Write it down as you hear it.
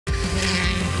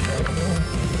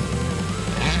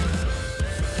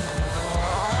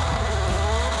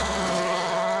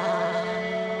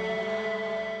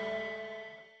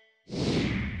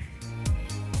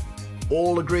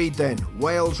All agreed then,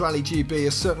 Wales Rally GB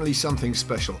is certainly something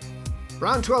special.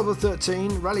 Round 12 of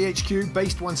 13, Rally HQ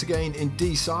based once again in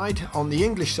Deeside, on the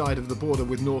English side of the border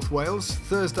with North Wales.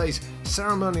 Thursday's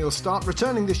ceremonial start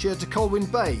returning this year to Colwyn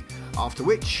Bay, after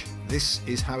which this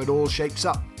is how it all shapes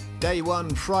up. Day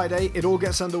 1 Friday, it all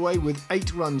gets underway with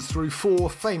 8 runs through 4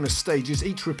 famous stages,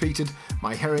 each repeated: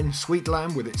 My Heron, Sweet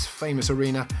Lamb with its famous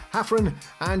arena, Haffron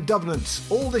and Duvenant,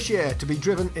 all this year to be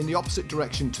driven in the opposite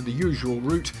direction to the usual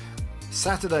route.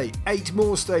 Saturday, 8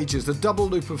 more stages, the double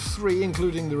loop of 3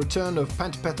 including the return of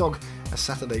Pantapethog as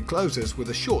Saturday closes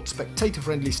with a short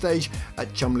spectator-friendly stage at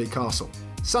Cholmondeley Castle.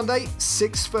 Sunday,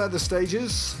 6 further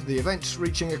stages, the event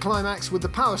reaching a climax with the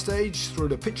power stage through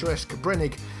the picturesque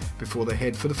Brennig before they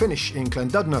head for the finish in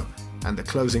Llandudno and the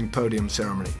closing podium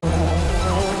ceremony.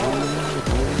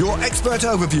 Your expert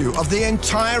overview of the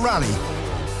entire rally.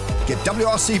 Get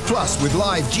WRC Plus with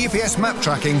live GPS map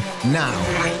tracking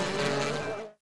now.